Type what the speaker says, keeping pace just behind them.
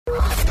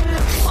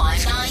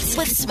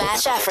Nights with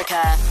Smash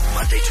Africa.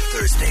 Monday to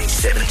Thursday,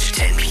 7 to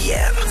 10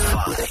 p.m.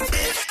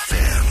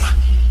 5FM.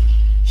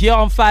 Here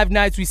on 5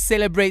 Nights, we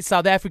celebrate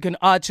South African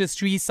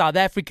artistry, South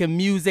African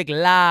music,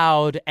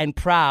 loud and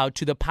proud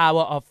to the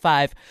power of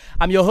 5.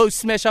 I'm your host,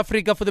 Smash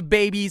Africa for the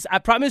babies. I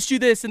promised you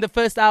this in the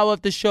first hour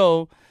of the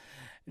show,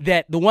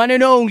 that the one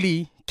and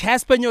only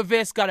Cassper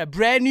Nyovest got a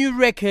brand new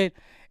record,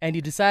 and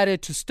he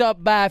decided to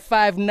stop by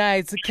 5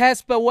 Nights.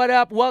 Cassper, what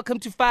up? Welcome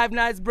to 5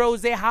 Nights,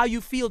 bros. How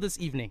you feel this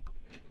evening?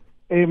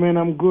 Hey, man,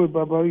 I'm good,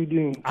 Baba. How you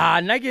doing?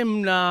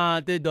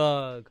 The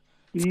dog.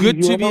 It's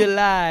good to be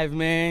alive,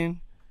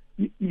 man.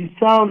 You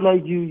sound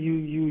like you're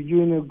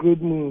in a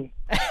good mood.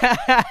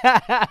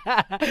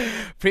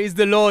 Praise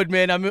the Lord,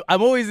 man. I'm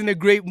always in a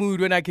great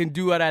mood when I can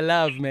do what I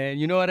love, man.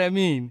 You know what I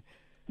mean?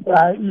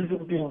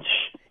 A.M.N,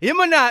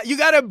 you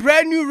got a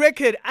brand new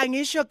record,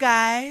 Angisho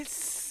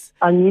Guys.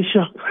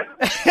 Angisho.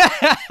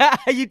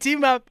 You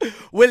team up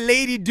with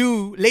Lady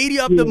Do, lady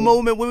of the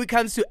moment when it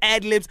comes to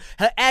ad-libs.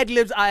 Her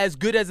ad-libs are as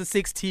good as a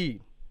 16.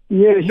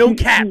 Yeah, no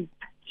cap.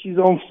 She's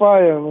on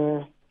fire,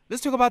 man.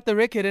 Let's talk about the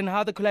record and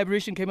how the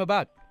collaboration came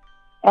about.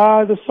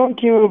 The song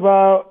came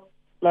about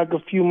like a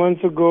few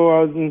months ago.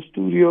 I was in the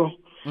studio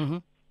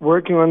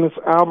working on this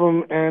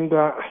album, and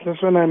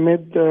that's when I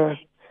met the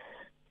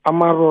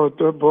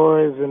Amapiano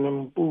boys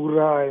and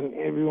Mpura and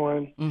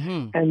everyone.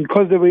 And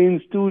because they were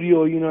in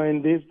studio, you know,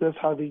 and that's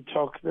how they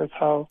talk. That's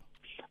how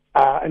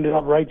I ended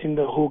up writing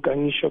the hook,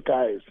 Angisho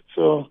Guys.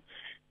 So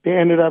they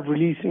ended up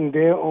releasing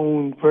their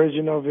own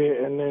version of it,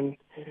 and then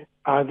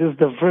this is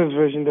the first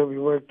version that we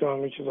worked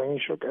on, which is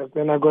Angisho Guys.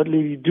 Then I got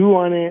Lady Do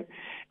on it,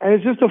 and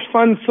it's just a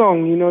fun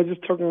song, you know,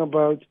 just talking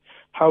about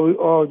how we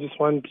all just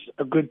want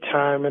a good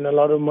time and a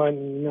lot of money,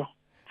 you know.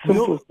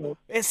 Simple.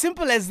 As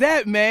simple as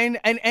that, man.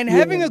 And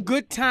having a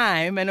good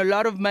time and a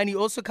lot of money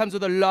also comes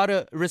with a lot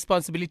of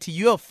responsibility.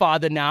 You're a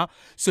father now,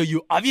 so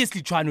you're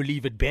obviously trying to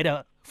leave it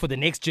better for the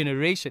next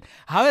generation.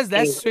 How has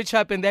that switch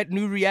up and that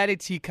new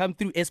reality come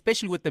through,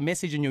 especially with the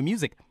message in your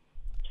music?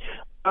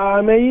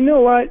 Man, you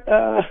know what?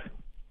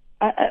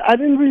 I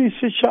didn't really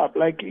switch up.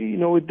 Like, you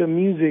know, with the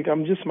music,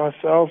 I'm just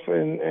myself,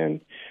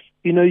 and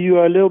you know, you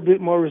are a little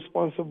bit more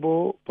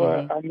responsible.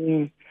 But I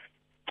mean,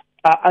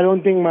 I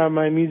don't think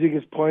my music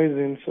is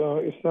poison. So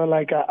it's not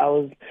like I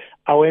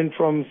went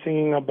from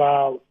singing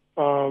about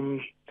I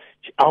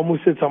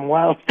almost said some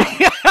wild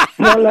stuff.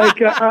 Not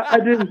like I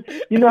didn't.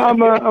 You know,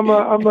 I'm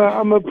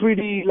a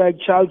pretty like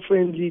child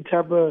friendly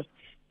type of.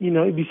 You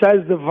know,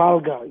 besides the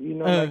vulgar. You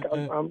know,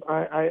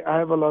 I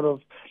have a lot of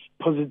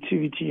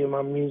positivity in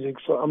my music.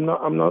 So I'm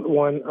not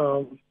one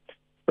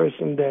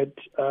person that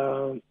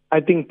I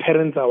think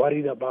parents are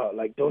worried about.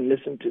 Like, don't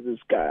listen to this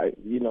guy.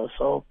 You know,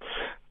 so.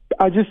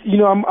 I just, you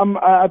know,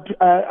 I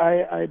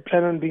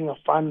plan on being a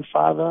fun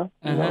father.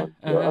 You know,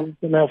 so I'm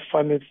gonna have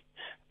fun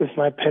with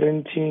my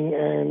parenting,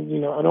 and you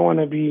know, I don't want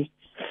to be,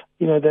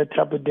 you know, that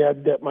type of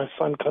dad that my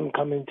son can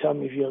come and tell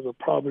me if he has a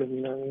problem.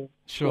 You know what I mean?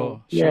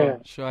 Sure.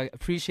 I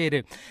appreciate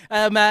it.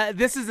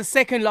 This is the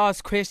second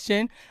last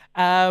question.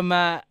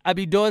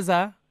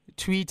 Abidoza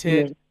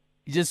tweeted,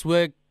 "Just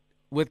worked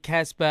with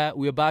Cassper.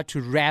 We're about to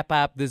wrap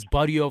up this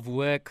body of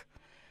work."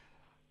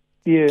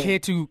 Care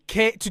to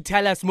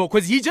tell us more?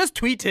 Because he just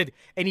tweeted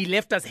and he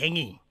left us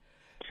hanging.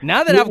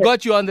 Now that I've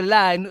got you on the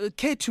line,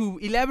 care to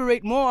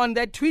elaborate more on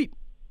that tweet?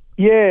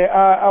 Yeah,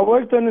 I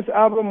worked on this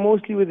album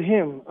mostly with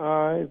him.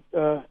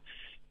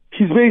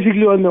 He's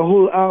basically on the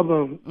whole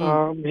album.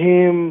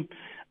 Him,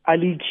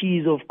 Ali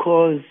Cheese, of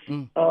course.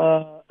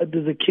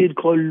 There's a kid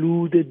called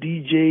Lou, the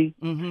DJ.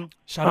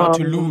 Shout out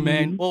to Lou,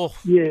 man. Oh.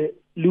 Yeah,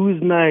 Lou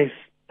is nice.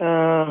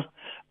 I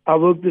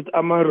worked with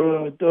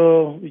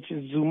Amapiano, which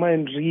is Zuma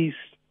and Reese.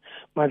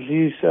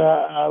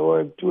 Madlisa, I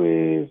worked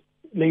with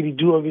Lady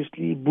Do,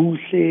 obviously,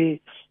 Buse.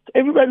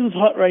 Everybody who's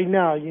hot right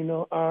now, you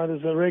know.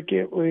 There's a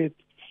record with,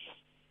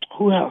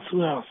 who else?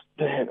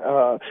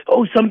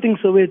 Something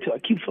Soweto. I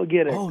keep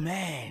forgetting. Oh,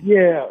 man.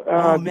 Yeah.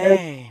 I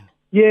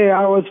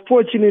was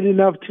fortunate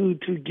enough to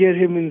get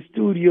him in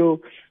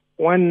studio.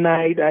 One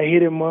night, I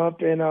hit him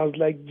up, and I was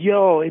like,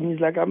 yo, and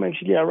he's like, I'm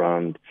actually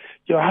around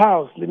your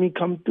house. Let me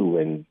come through.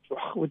 And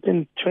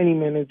within 20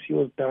 minutes, he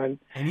was done.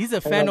 And he's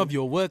a fan of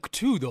your work,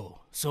 too, though.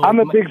 So I'm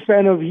a big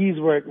fan of his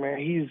work, man.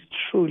 He's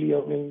truly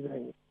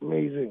amazing.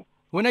 Amazing.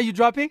 When are you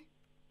dropping?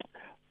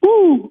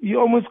 Ooh, you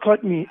almost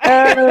caught me.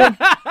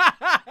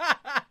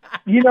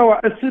 You know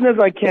what? As soon as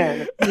I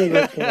can.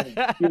 Yeah.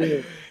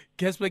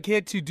 Cassper,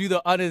 care to do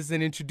the honors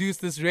and introduce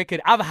this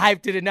record. I've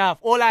hyped it enough.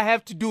 All I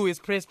have to do is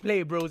press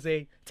play, bros.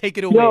 Take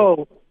it away.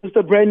 Yo, it's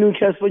a brand new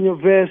Cassper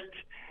Nyovest.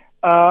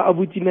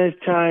 Abuti Nice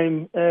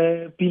Time,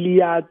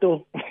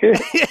 Biliato.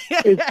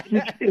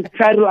 It's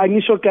titled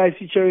Angisho Guys,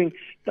 featuring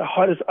the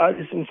hottest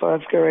artist in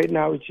South Africa right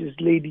now, which is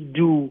Lady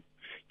Do.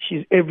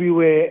 She's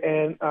everywhere,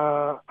 and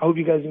I hope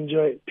you guys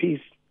enjoy it.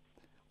 Peace.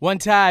 One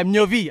time,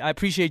 Nyovi, I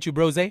appreciate you,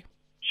 bros.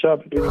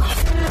 Sharp, dude.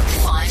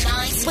 5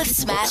 Nights with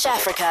Smash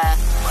Africa.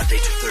 Monday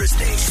to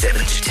Thursday,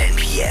 7 to 10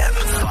 p.m.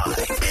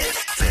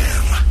 5FM.